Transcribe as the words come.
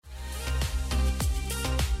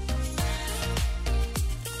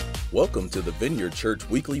Welcome to the Vineyard Church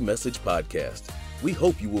Weekly Message Podcast. We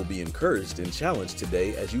hope you will be encouraged and challenged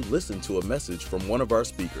today as you listen to a message from one of our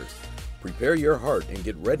speakers. Prepare your heart and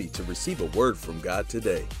get ready to receive a word from God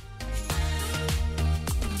today.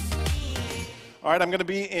 All right, I'm going to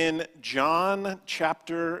be in John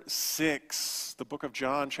chapter 6, the book of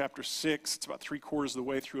John chapter 6. It's about 3/4 of the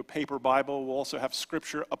way through a paper Bible. We'll also have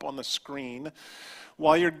scripture up on the screen.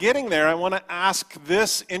 While you're getting there, I want to ask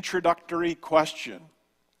this introductory question.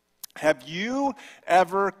 Have you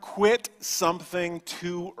ever quit something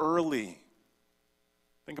too early?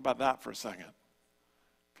 Think about that for a second.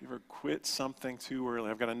 Have you ever quit something too early?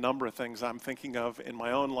 I've got a number of things I'm thinking of in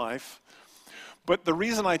my own life. But the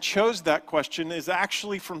reason I chose that question is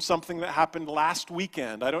actually from something that happened last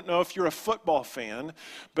weekend. I don't know if you're a football fan,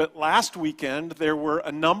 but last weekend there were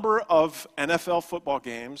a number of NFL football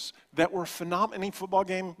games that were phenomenal.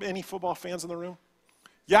 Any football fans in the room?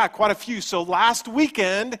 Yeah, quite a few. So last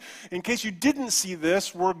weekend, in case you didn't see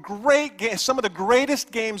this, were great games. Some of the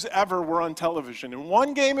greatest games ever were on television. And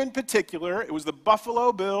one game in particular, it was the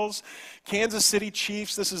Buffalo Bills, Kansas City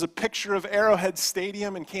Chiefs. This is a picture of Arrowhead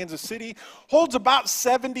Stadium in Kansas City. Holds about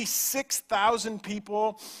 76,000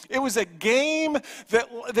 people. It was a game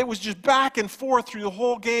that was just back and forth through the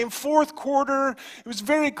whole game. Fourth quarter, it was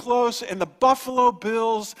very close. And the Buffalo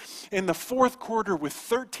Bills in the fourth quarter with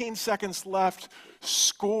 13 seconds left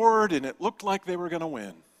scored, and it looked like they were going to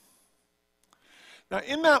win. Now,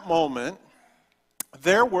 in that moment,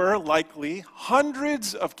 there were likely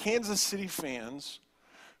hundreds of Kansas City fans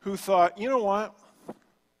who thought, you know what?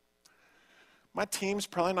 My team's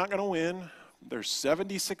probably not going to win. There's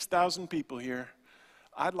 76,000 people here.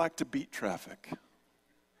 I'd like to beat traffic.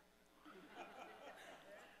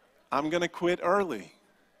 I'm going to quit early.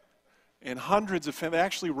 And hundreds of fans, they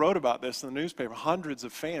actually wrote about this in the newspaper, hundreds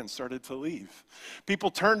of fans started to leave.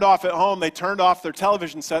 People turned off at home, they turned off their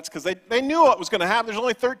television sets because they knew what was going to happen. There's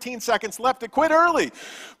only 13 seconds left to quit early.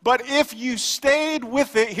 But if you stayed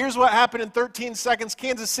with it, here's what happened in 13 seconds.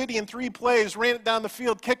 Kansas City in 3 plays, ran it down the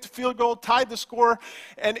field, kicked a field goal, tied the score,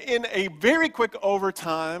 and in a very quick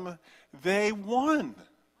overtime, they won.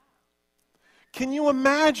 Can you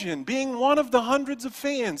imagine being one of the hundreds of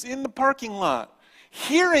fans in the parking lot,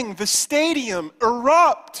 hearing the stadium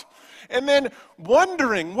erupt, and then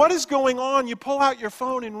wondering what is going on? You pull out your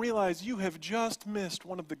phone and realize you have just missed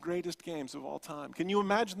one of the greatest games of all time. Can you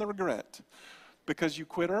imagine the regret? Because you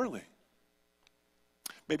quit early.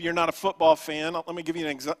 Maybe you're not a football fan. Let me give you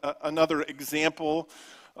another example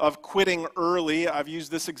of quitting early. I've used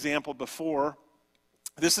this example before.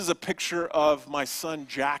 This is a picture of my son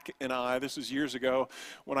Jack and I. This was years ago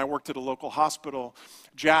when I worked at a local hospital.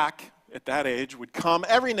 Jack, at that age, would come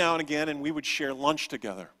every now and again, and we would share lunch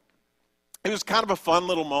together. It was kind of a fun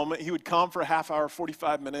little moment. He would come for a half hour,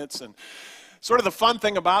 45 minutes, and sort of the fun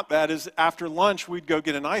thing about that is after lunch, we'd go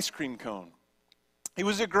get an ice cream cone. It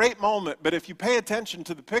was a great moment, but if you pay attention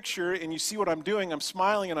to the picture and you see what I'm doing, I'm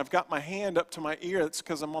smiling and I've got my hand up to my ear. That's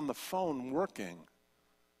because I'm on the phone working.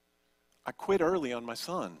 I quit early on my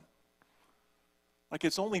son. Like,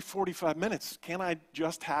 it's only 45 minutes. Can't I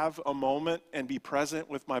just have a moment and be present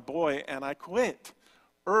with my boy? And I quit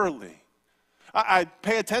early. I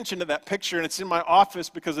pay attention to that picture, and it's in my office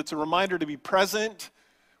because it's a reminder to be present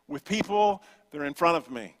with people that are in front of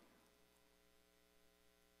me.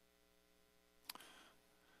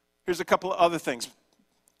 Here's a couple of other things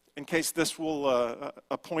in case this will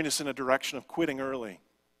point us in a direction of quitting early.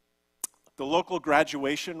 The local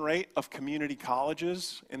graduation rate of community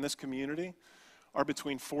colleges in this community are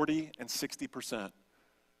between 40 and 60%.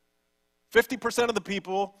 50% of the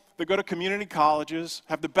people that go to community colleges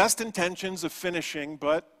have the best intentions of finishing,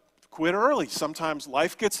 but quit early. Sometimes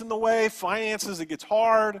life gets in the way, finances, it gets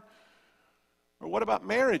hard. Or what about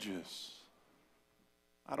marriages?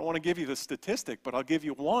 I don't want to give you the statistic, but I'll give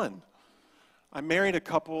you one. I married a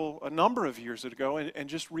couple a number of years ago and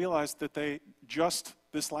just realized that they just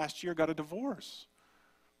this last year got a divorce.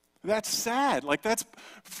 That's sad. Like, that's,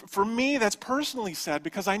 for me, that's personally sad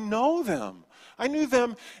because I know them. I knew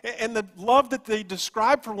them and the love that they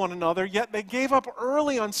described for one another, yet they gave up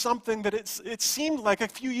early on something that it seemed like a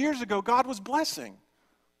few years ago God was blessing.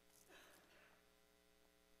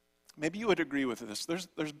 Maybe you would agree with this.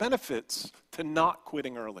 There's benefits to not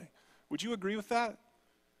quitting early. Would you agree with that?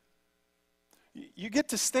 You get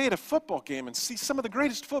to stay at a football game and see some of the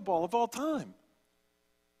greatest football of all time.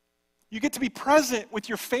 You get to be present with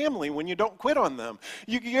your family when you don't quit on them.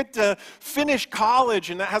 You get to finish college,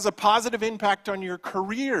 and that has a positive impact on your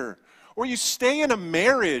career. Or you stay in a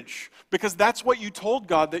marriage because that's what you told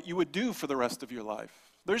God that you would do for the rest of your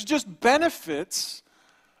life. There's just benefits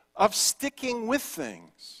of sticking with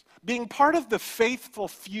things. being part of the faithful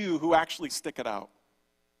few who actually stick it out.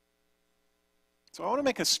 So I want to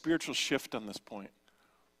make a spiritual shift on this point.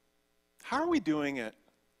 How are we doing it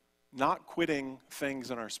not quitting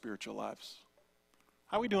things in our spiritual lives?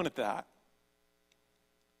 How are we doing at that?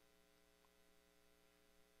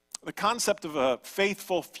 The concept of a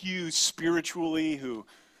faithful few spiritually who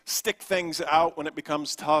stick things out when it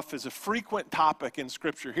becomes tough is a frequent topic in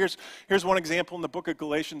Scripture. Here's one example in the book of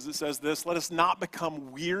Galatians that says this: let us not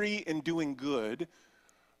become weary in doing good,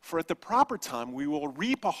 for at the proper time we will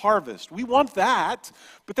reap a harvest. We want that,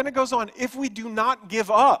 but then it goes on, if we do not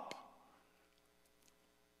give up.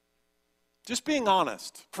 Just being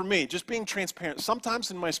honest, for me, just being transparent. Sometimes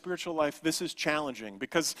in my spiritual life, this is challenging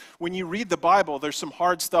because when you read the Bible, there's some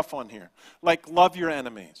hard stuff on here, like love your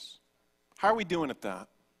enemies. How are we doing at that?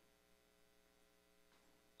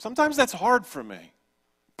 Sometimes that's hard for me.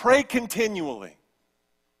 Pray continually.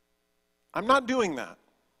 I'm not doing that.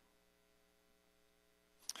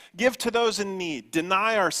 Give to those in need.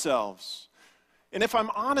 Deny ourselves. And if I'm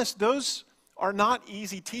honest, those are not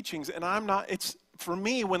easy teachings, and for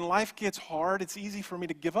me, when life gets hard, it's easy for me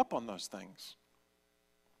to give up on those things.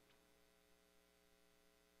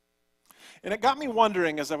 And it got me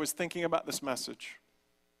wondering as I was thinking about this message,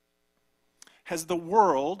 have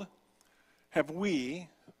we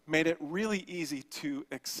made it really easy to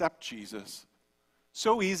accept Jesus?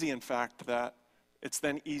 So easy, in fact, that it's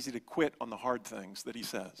then easy to quit on the hard things that he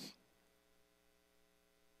says.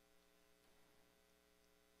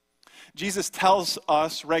 Jesus tells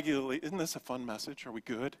us regularly, isn't this a fun message? Are we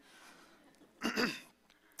good?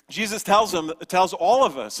 Jesus tells all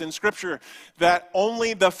of us in Scripture that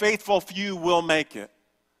only the faithful few will make it.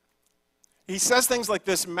 He says things like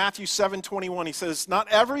this in Matthew 7:21. He says, not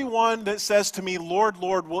everyone that says to me, Lord,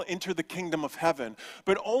 Lord, will enter the kingdom of heaven,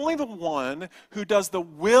 but only the one who does the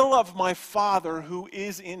will of my Father who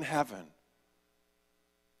is in heaven.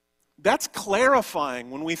 That's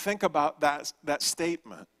clarifying when we think about that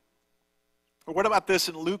statement. Or what about this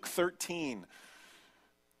in Luke 13?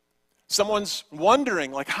 Someone's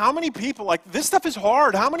wondering, how many people, this stuff is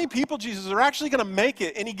hard. How many people, Jesus, are actually going to make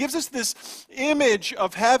it? And he gives us this image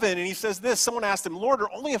of heaven, and he says this. Someone asked him, Lord,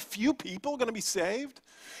 are only a few people going to be saved?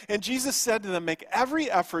 And Jesus said to them, make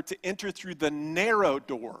every effort to enter through the narrow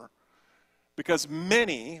door, because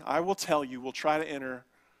many, I will tell you, will try to enter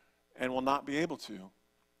and will not be able to.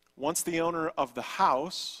 Once the owner of the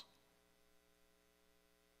house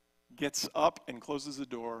gets up and closes the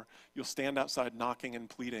door, you'll stand outside knocking and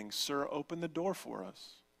pleading, sir, open the door for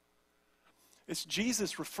us. It's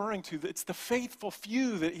Jesus referring to, it's the faithful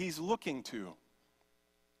few that he's looking to.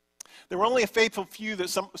 There were only a faithful few that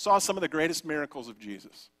saw some of the greatest miracles of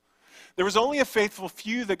Jesus. There was only a faithful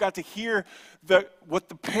few that got to hear what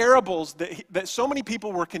the parables that so many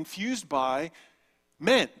people were confused by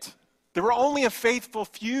meant. There were only a faithful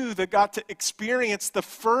few that got to experience the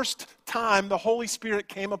first time the Holy Spirit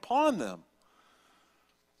came upon them.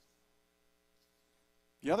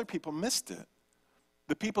 The other people missed it.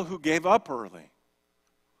 The people who gave up early.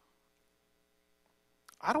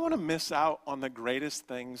 I don't want to miss out on the greatest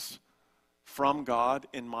things from God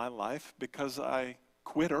in my life because I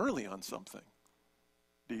quit early on something.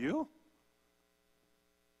 Do you?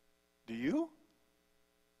 Do you?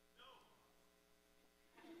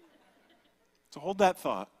 So hold that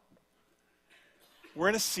thought. We're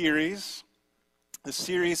in a series. The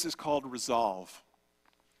series is called Resolve.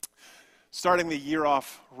 Starting the year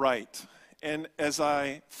off right. And as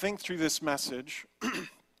I think through this message,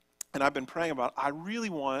 and I've been praying about, I really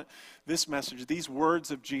want this message, these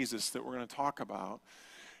words of Jesus that we're going to talk about,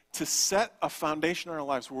 to set a foundation in our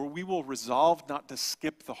lives where we will resolve not to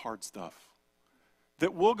skip the hard stuff.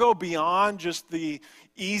 That we'll go beyond just the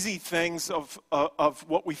easy things of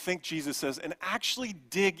what we think Jesus says and actually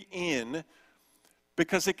dig in,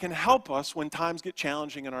 because it can help us when times get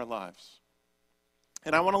challenging in our lives.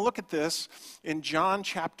 And I want to look at this in John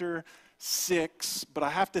chapter 6, but I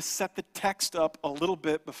have to set the text up a little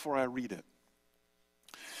bit before I read it.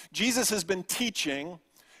 Jesus has been teaching,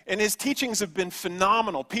 and his teachings have been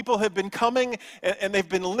phenomenal. People have been coming, and they've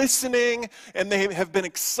been listening, and they have been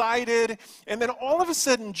excited. And then all of a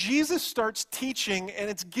sudden, Jesus starts teaching, and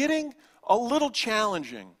it's getting a little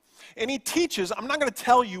challenging. And he teaches, I'm not going to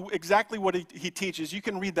tell you exactly what he teaches. You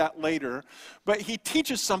can read that later. But he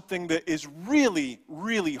teaches something that is really,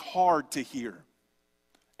 really hard to hear.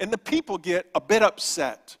 And the people get a bit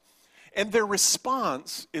upset. And their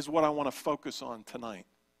response is what I want to focus on tonight.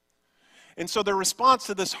 And so their response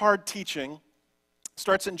to this hard teaching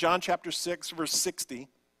starts in John chapter 6, verse 60.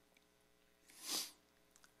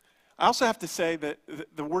 I also have to say that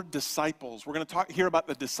the word disciples, we're going to hear about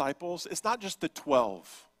the disciples. It's not just the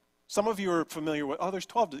 12. Some of you are familiar with, there's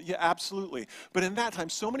 12. Yeah, absolutely. But in that time,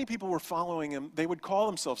 so many people were following him, they would call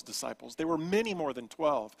themselves disciples. There were many more than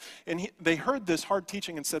 12. And they heard this hard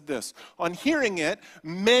teaching and said this. On hearing it,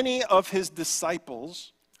 many of his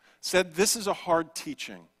disciples said, this is a hard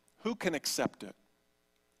teaching. Who can accept it?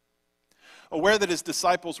 Aware that his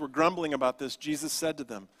disciples were grumbling about this, Jesus said to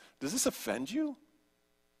them, does this offend you?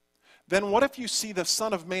 Then what if you see the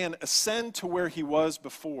Son of Man ascend to where he was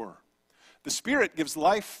before? The Spirit gives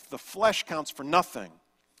life, the flesh counts for nothing.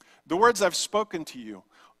 The words I've spoken to you,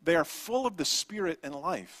 they are full of the Spirit and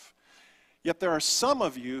life. Yet there are some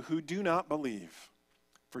of you who do not believe.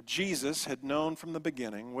 For Jesus had known from the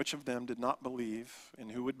beginning which of them did not believe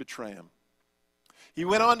and who would betray him. He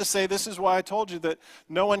went on to say, this is why I told you that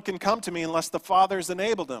no one can come to me unless the Father has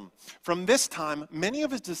enabled him. From this time, many of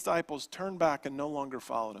his disciples turned back and no longer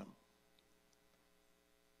followed him.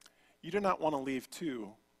 You do not want to leave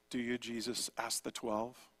too, do you? Jesus asked the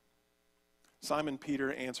 12. Simon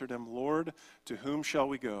Peter answered him, Lord, to whom shall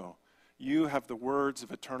we go? You have the words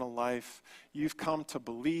of eternal life. You've come to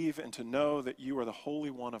believe and to know that you are the Holy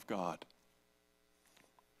One of God.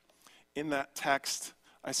 In that text,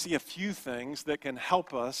 I see a few things that can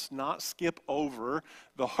help us not skip over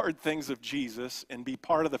the hard things of Jesus and be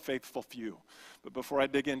part of the faithful few. But before I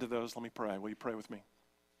dig into those, let me pray. Will you pray with me?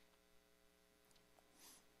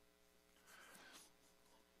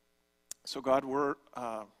 So God, we're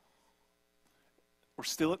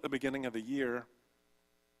still at the beginning of the year.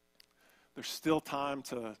 There's still time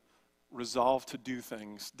to resolve to do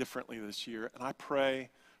things differently this year. And I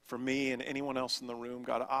pray for me and anyone else in the room,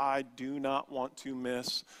 God, I do not want to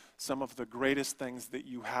miss some of the greatest things that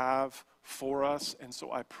you have for us. And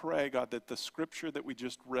so I pray, God, that the scripture that we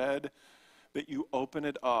just read, that you open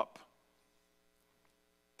it up,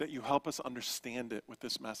 that you help us understand it with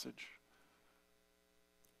this message.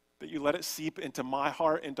 That you let it seep into my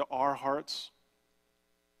heart, into our hearts,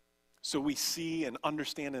 so we see and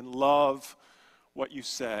understand and love what you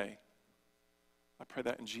say. I pray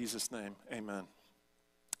that in Jesus' name. Amen.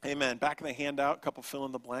 Amen. Back in the handout, a couple fill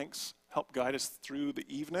in the blanks. Help guide us through the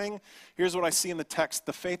evening. Here's what I see in the text.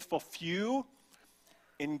 The faithful few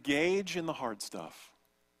engage in the hard stuff.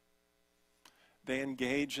 They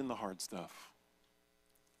engage in the hard stuff.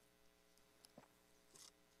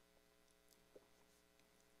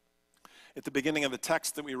 At the beginning of the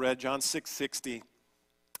text that we read, John 6:60,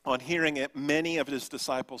 on hearing it, many of his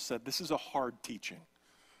disciples said, this is a hard teaching.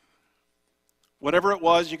 Whatever it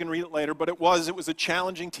was, you can read it later, but it was a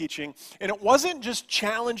challenging teaching. And it wasn't just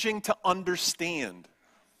challenging to understand.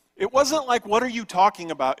 It wasn't like, what are you talking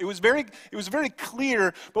about? It was very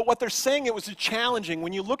clear, but what they're saying, it was challenging.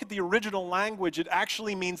 When you look at the original language, it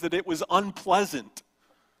actually means that it was unpleasant.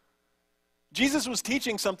 Jesus was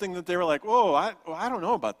teaching something that they were like, whoa, I don't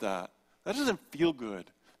know about that. That doesn't feel good.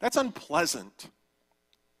 That's unpleasant.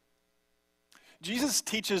 Jesus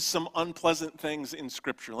teaches some unpleasant things in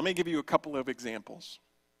Scripture. Let me give you a couple of examples.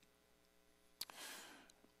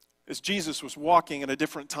 As Jesus was walking at a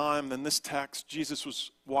different time than this text, Jesus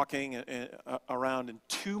was walking around and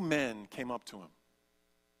two men came up to him.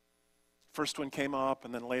 First one came up,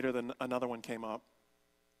 and then later another one came up.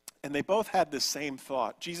 And they both had the same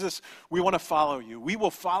thought. Jesus, we want to follow you. We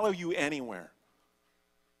will follow you anywhere.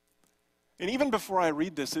 And even before I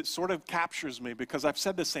read this, it sort of captures me because I've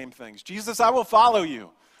said the same things. Jesus, I will follow you.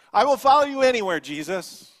 I will follow you anywhere,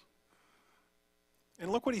 Jesus.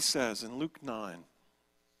 And look what he says in Luke 9.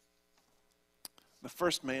 The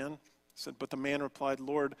first man said, but the man replied,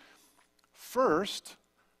 Lord, first,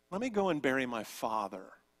 let me go and bury my father.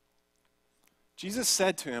 Jesus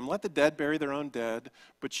said to him, let the dead bury their own dead,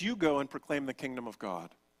 but you go and proclaim the kingdom of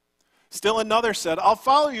God. Still another said, I'll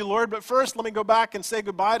follow you, Lord, but first let me go back and say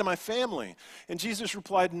goodbye to my family. And Jesus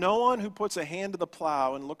replied, no one who puts a hand to the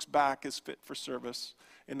plow and looks back is fit for service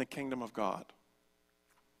in the kingdom of God.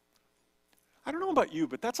 I don't know about you,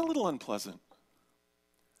 but that's a little unpleasant.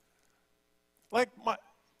 Like,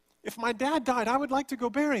 if my dad died, I would like to go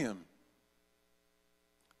bury him.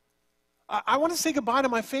 I want to say goodbye to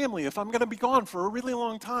my family if I'm going to be gone for a really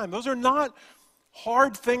long time. Those are not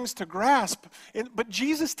hard things to grasp. But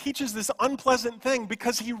Jesus teaches this unpleasant thing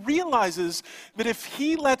because he realizes that if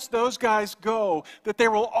he lets those guys go, that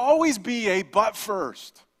there will always be a but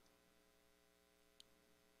first.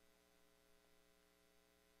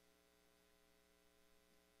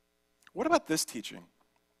 What about this teaching?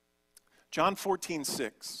 John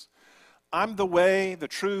 14:6. I'm the way, the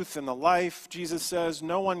truth, and the life. Jesus says,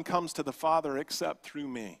 no one comes to the Father except through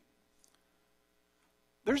me.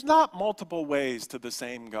 There's not multiple ways to the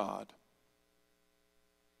same God.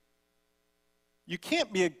 You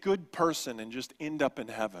can't be a good person and just end up in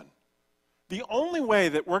heaven. The only way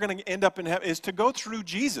that we're going to end up in heaven is to go through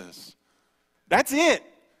Jesus. That's it.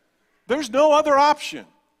 There's no other option.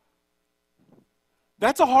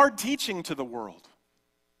 That's a hard teaching to the world.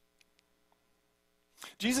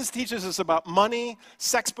 Jesus teaches us about money,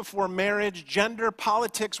 sex before marriage, gender,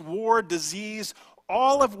 politics, war, disease,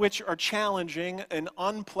 all of which are challenging and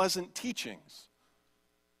unpleasant teachings.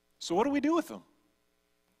 So what do we do with them?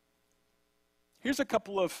 Here's a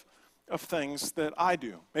couple of things that I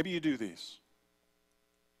do. Maybe you do these.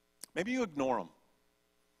 Maybe you ignore them.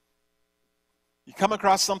 You come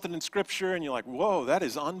across something in Scripture and you're like, whoa, that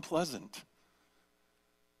is unpleasant.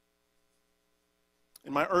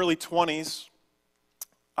 In my early 20s,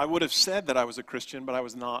 I would have said that I was a Christian, but I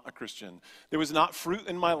was not a Christian. There was not fruit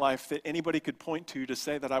in my life that anybody could point to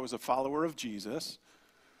say that I was a follower of Jesus.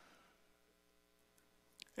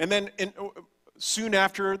 And then soon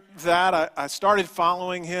after that, I started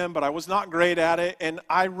following him, but I was not great at it. And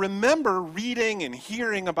I remember reading and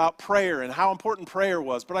hearing about prayer and how important prayer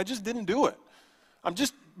was, but I just didn't do it. I'm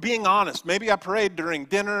just being honest. Maybe I prayed during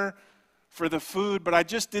dinner for the food, but I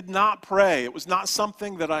just did not pray. It was not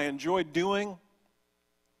something that I enjoyed doing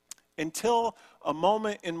until a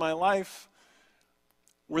moment in my life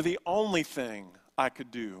where the only thing I could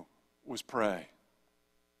do was pray.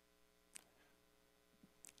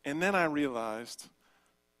 And then I realized,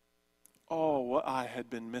 what I had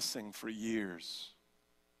been missing for years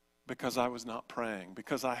because I was not praying,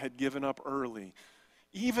 because I had given up early.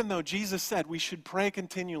 Even though Jesus said we should pray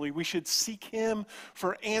continually, we should seek him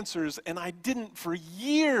for answers, and I didn't for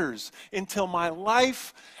years until my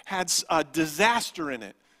life had a disaster in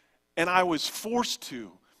it, and I was forced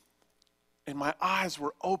to, and my eyes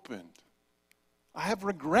were opened. I have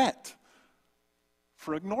regret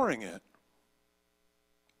for ignoring it.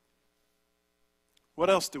 What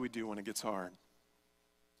else do we do when it gets hard?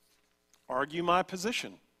 Argue my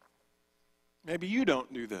position. Maybe you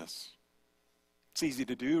don't do this. It's easy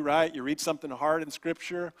to do, right? You read something hard in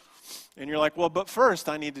Scripture, and you're like, well, but first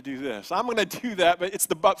I need to do this. I'm going to do that, but it's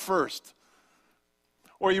the but first.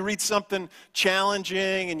 Or you read something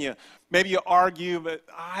challenging, and maybe you argue, but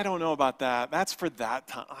I don't know about that. That's for that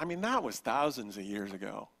time. I mean, that was thousands of years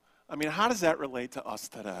ago. I mean, how does that relate to us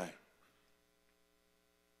today?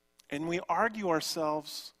 And we argue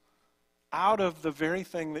ourselves out of the very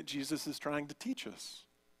thing that Jesus is trying to teach us.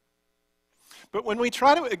 But when we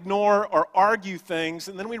try to ignore or argue things,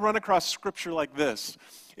 and then we run across scripture like this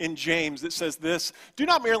in James that says this, do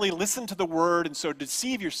not merely listen to the word and so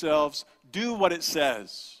deceive yourselves, do what it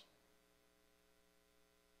says.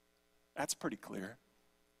 That's pretty clear.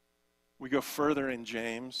 We go further in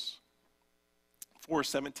James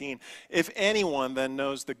 4:17. If anyone then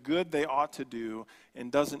knows the good they ought to do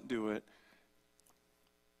and doesn't do it,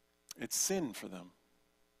 it's sin for them.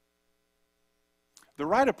 The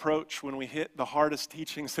right approach when we hit the hardest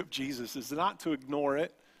teachings of Jesus is not to ignore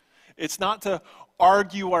it. It's not to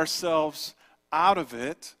argue ourselves out of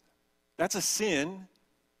it. That's a sin.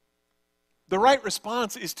 The right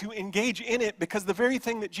response is to engage in it because the very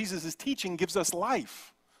thing that Jesus is teaching gives us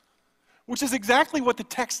life, which is exactly what the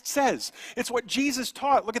text says. It's what Jesus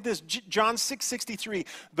taught. Look at this, John 6:63.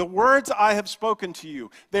 The words I have spoken to you,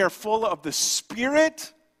 they are full of the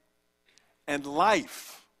Spirit and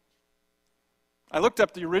life. I looked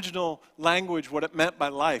up the original language, what it meant by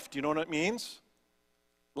life. Do you know what it means?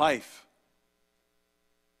 Life.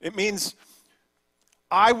 It means,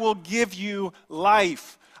 I will give you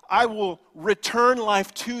life. I will return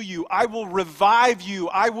life to you. I will revive you.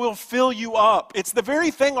 I will fill you up. It's the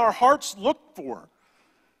very thing our hearts look for.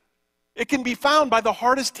 It can be found by the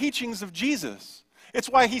hardest teachings of Jesus. It's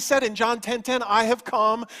why he said in John 10:10, I have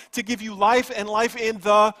come to give you life and life in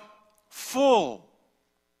the full.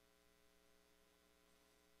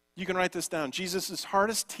 You can write this down. Jesus'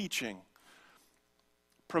 hardest teaching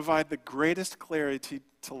provide the greatest clarity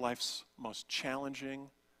to life's most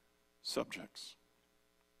challenging subjects.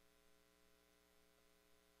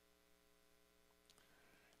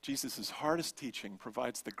 Jesus' hardest teaching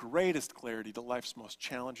provides the greatest clarity to life's most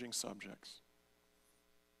challenging subjects.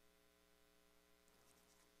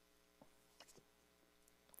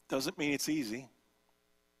 Doesn't mean it's easy.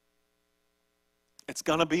 It's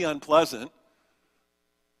going to be unpleasant.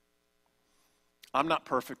 I'm not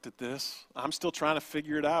perfect at this. I'm still trying to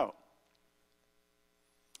figure it out.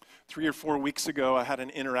 3 or 4 weeks ago, I had an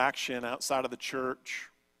interaction outside of the church.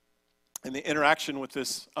 And the interaction with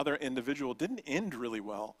this other individual didn't end really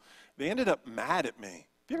well. They ended up mad at me.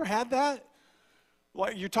 Have you ever had that?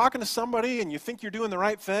 Like you're talking to somebody and you think you're doing the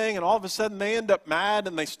right thing, and all of a sudden they end up mad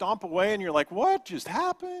and they stomp away, and you're like, what just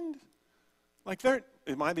happened? Like,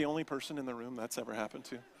 am I the only person in the room that's ever happened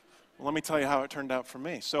to? Well, let me tell you how it turned out for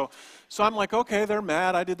me. So I'm like, okay, they're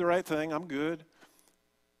mad. I did the right thing. I'm good.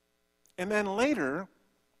 And then later,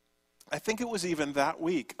 I think it was even that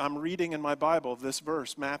week, I'm reading in my Bible this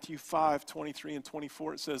verse, Matthew 5:23 and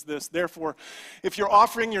 24. It says this, "Therefore, if you're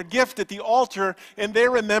offering your gift at the altar and they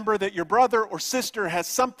remember that your brother or sister has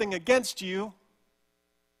something against you,"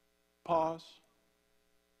 pause.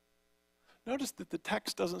 Notice that the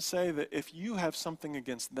text doesn't say that if you have something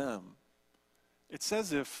against them. It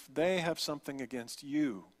says if they have something against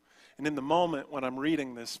you. And in the moment when I'm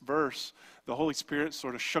reading this verse, the Holy Spirit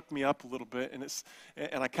sort of shook me up a little bit,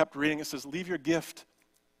 and I kept reading. It says, "Leave your gift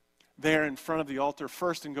there in front of the altar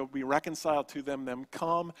first and go be reconciled to them, then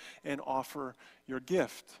come and offer your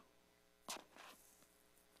gift."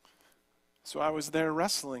 So I was there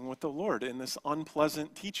wrestling with the Lord in this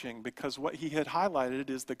unpleasant teaching, because what he had highlighted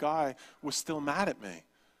is the guy was still mad at me.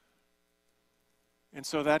 And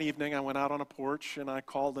so that evening I went out on a porch and I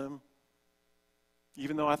called him,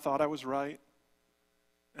 even though I thought I was right.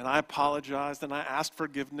 And I apologized and I asked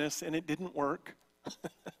forgiveness, and it didn't work.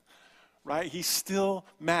 Right? He's still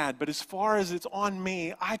mad. But as far as it's on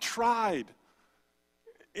me, I tried.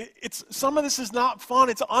 Some of this is not fun.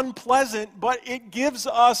 It's unpleasant, but it gives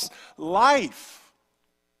us life.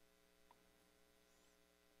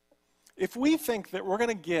 If we think that we're going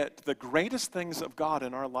to get the greatest things of God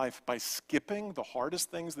in our life by skipping the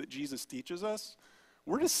hardest things that Jesus teaches us,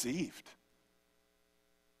 we're deceived.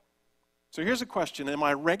 So here's a question. Am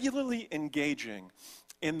I regularly engaging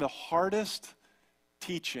in the hardest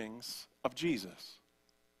teachings of Jesus?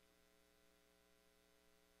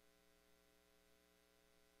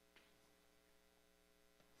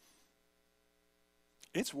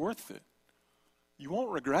 It's worth it. You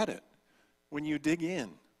won't regret it when you dig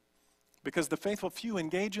in, because the faithful few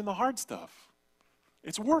engage in the hard stuff.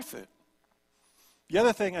 It's worth it. The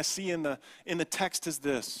other thing I see in the text is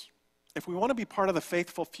this. If we want to be part of the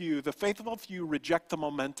faithful few reject the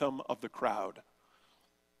momentum of the crowd.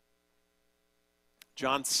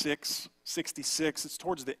 John 6:66, it's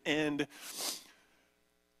towards the end,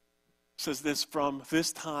 says this, "From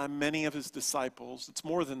this time, many of his disciples," it's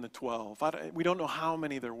more than the 12. We don't know how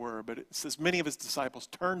many there were, but it says many of his disciples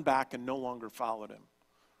turned back and no longer followed him.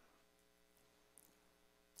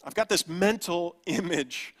 I've got this mental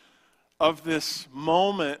image of this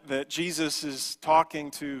moment that Jesus is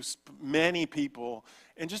talking to many people,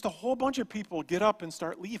 and just a whole bunch of people get up and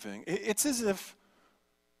start leaving. It's as if,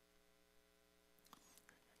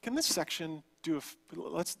 can this section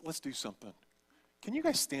let's do something. Can you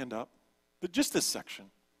guys stand up? But just this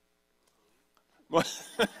section.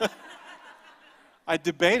 I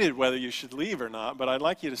debated whether you should leave or not, but I'd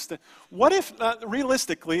like you to stay. What if,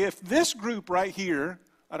 realistically, if this group right here,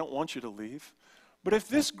 I don't want you to leave, but if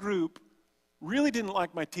this group really didn't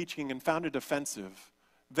like my teaching and found it offensive,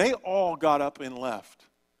 they all got up and left,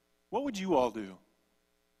 what would you all do?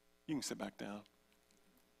 You can sit back down.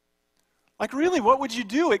 Like, really, what would you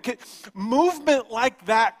do? Movement like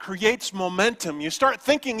that creates momentum. You start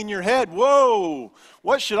thinking in your head, whoa,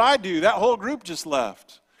 what should I do? That whole group just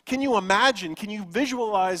left. Can you imagine? Can you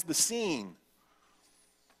visualize the scene?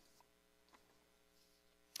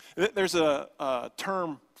 There's a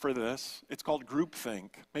term for this. It's called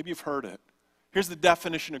groupthink. Maybe you've heard it. Here's the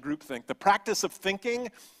definition of groupthink: the practice of thinking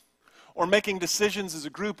or making decisions as a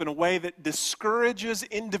group in a way that discourages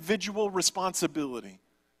individual responsibility.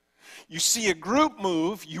 You see a group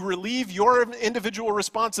move, you relieve your individual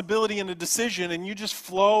responsibility in a decision, and you just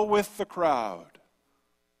flow with the crowd.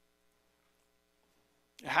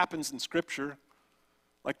 It happens in Scripture.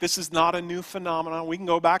 Like, this is not a new phenomenon. We can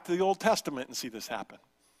go back to the Old Testament and see this happen.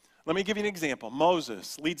 Let me give you an example.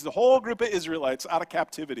 Moses leads the whole group of Israelites out of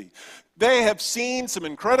captivity. They have seen some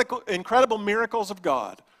incredible miracles of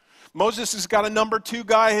God. Moses has got a number 2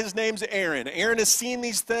 guy. His name's Aaron. Aaron has seen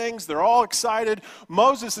these things. They're all excited.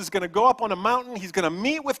 Moses is going to go up on a mountain. He's going to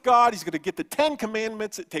meet with God. He's going to get the 10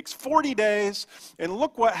 commandments. It takes 40 days. And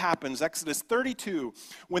look what happens. Exodus 32.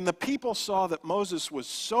 When the people saw that Moses was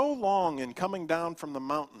so long in coming down from the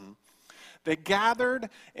mountain, they gathered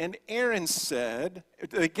around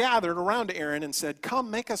Aaron and said, "Come,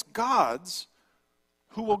 make us gods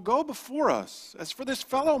who will go before us. As for this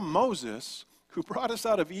fellow Moses, who brought us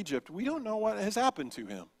out of Egypt, we don't know what has happened to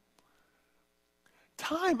him."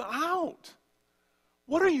 Time out.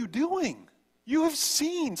 What are you doing? You have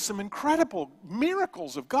seen some incredible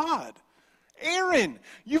miracles of God. Aaron,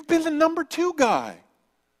 you've been the number 2 guy.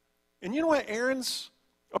 And you know what Aaron's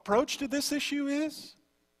approach to this issue is?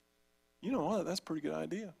 You know what? That's a pretty good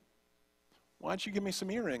idea. Why don't you give me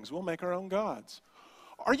some earrings? We'll make our own gods.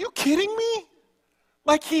 Are you kidding me?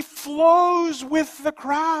 Like, he flows with the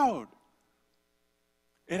crowd.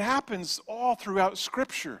 It happens all throughout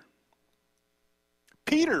Scripture.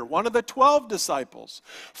 Peter, one of the 12 disciples,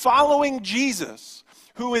 following Jesus,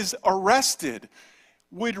 who is arrested,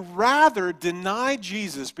 would rather deny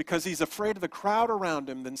Jesus because he's afraid of the crowd around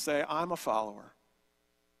him than say, I'm a follower.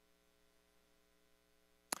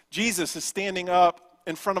 Jesus is standing up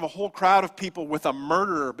in front of a whole crowd of people with a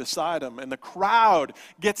murderer beside him, and the crowd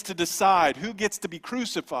gets to decide who gets to be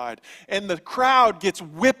crucified, and the crowd gets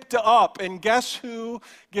whipped up, and guess who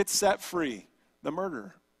gets set free? The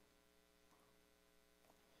murderer.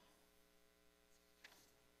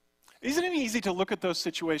 Isn't it easy to look at those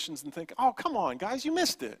situations and think, oh, come on, guys, you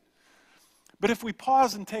missed it? But if we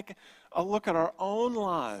pause and take a look at our own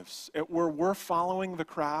lives, at where we're following the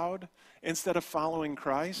crowd instead of following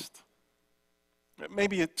Christ,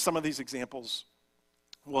 maybe some of these examples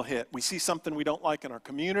will hit. We see something we don't like in our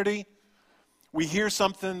community. We hear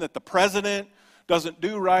something that the president doesn't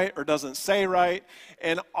do right or doesn't say right,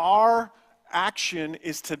 and our action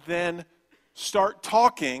is to then start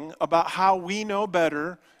talking about how we know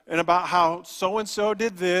better and about how so-and-so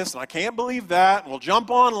did this, and I can't believe that, and we'll jump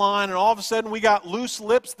online, and all of a sudden we got loose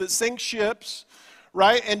lips that sink ships,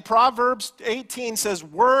 right? And Proverbs 18 says,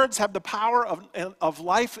 words have the power of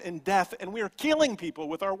life and death, and we are killing people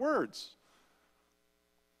with our words.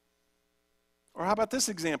 Or how about this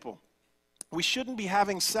example? We shouldn't be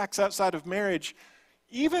having sex outside of marriage,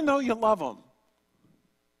 even though you love them.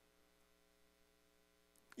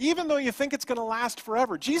 Even though you think it's going to last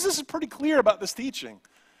forever. Jesus is pretty clear about this teaching.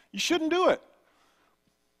 You shouldn't do it.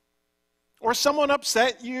 Or someone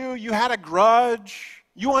upset you, you had a grudge,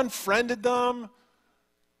 you unfriended them,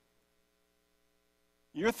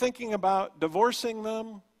 you're thinking about divorcing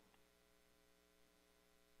them.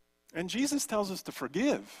 And Jesus tells us to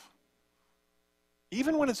forgive,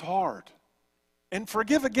 even when it's hard. And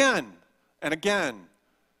forgive again and again,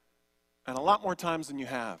 and a lot more times than you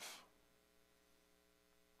have.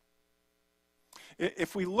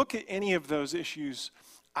 If we look at any of those issues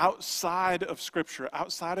outside of Scripture,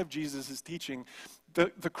 outside of Jesus' teaching,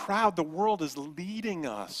 the crowd, the world is leading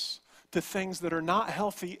us to things that are not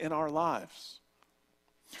healthy in our lives.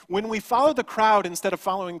 When we follow the crowd instead of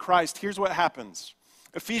following Christ, here's what happens.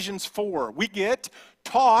 Ephesians 4, we get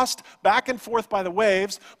tossed back and forth by the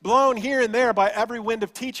waves, blown here and there by every wind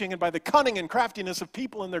of teaching and by the cunning and craftiness of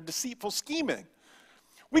people and their deceitful scheming.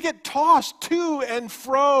 We get tossed to and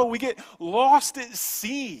fro. We get lost at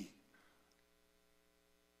sea.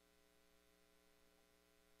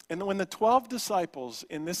 And when the 12 disciples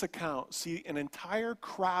in this account see an entire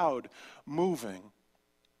crowd moving,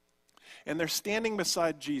 and they're standing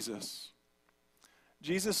beside Jesus,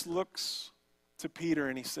 Jesus looks to Peter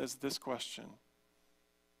and he says this question.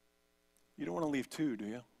 You don't want to leave too, do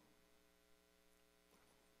you?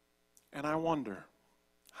 And I wonder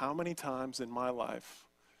how many times in my life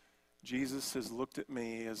Jesus has looked at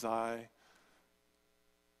me as I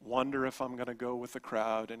wonder if I'm going to go with the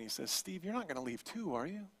crowd, and he says, Steve, you're not going to leave too, are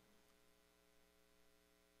you?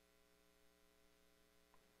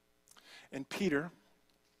 And Peter,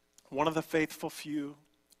 one of the faithful few,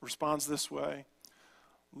 responds this way,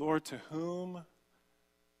 Lord, to whom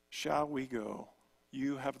shall we go?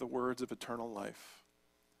 You have the words of eternal life.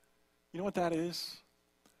 You know what that is?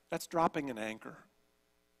 That's dropping an anchor.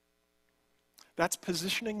 That's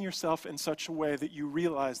positioning yourself in such a way that you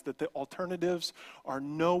realize that the alternatives are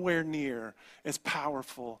nowhere near as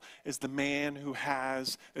powerful as the man who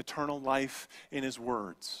has eternal life in his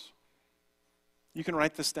words. You can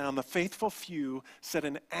write this down. The faithful few set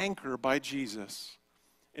an anchor by Jesus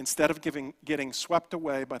instead of getting swept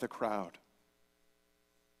away by the crowd.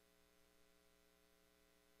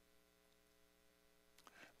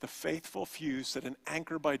 The faithful few set an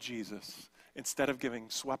anchor by Jesus instead of getting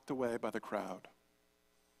swept away by the crowd.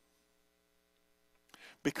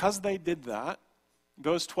 Because they did that,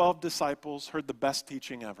 those 12 disciples heard the best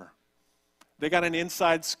teaching ever. They got an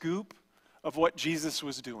inside scoop of what Jesus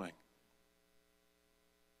was doing.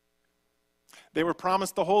 They were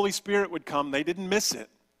promised the Holy Spirit would come. They didn't miss it.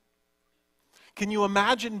 Can you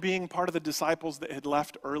imagine being part of the disciples that had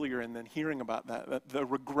left earlier and then hearing about that, the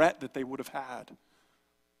regret that they would have had?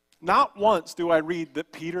 Not once do I read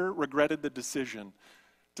that Peter regretted the decision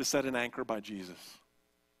to set an anchor by Jesus.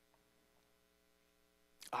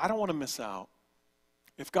 I don't want to miss out.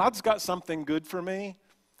 If God's got something good for me,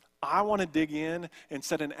 I want to dig in and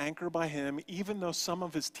set an anchor by him, even though some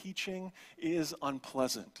of his teaching is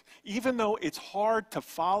unpleasant. Even though it's hard to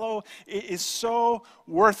follow, it is so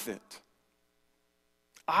worth it.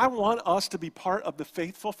 I want us to be part of the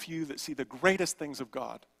faithful few that see the greatest things of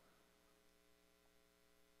God.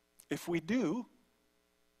 If we do,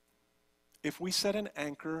 If we set an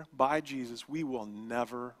anchor by Jesus, we will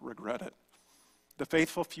never regret it. The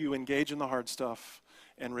faithful few engage in the hard stuff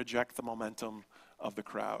and reject the momentum of the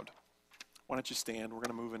crowd. Why don't you stand? We're going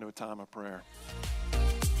to move into a time of prayer.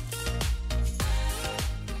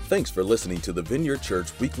 Thanks for listening to the Vineyard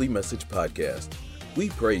Church Weekly Message Podcast. We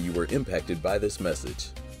pray you were impacted by this message.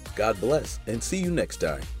 God bless, and see you next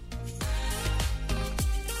time.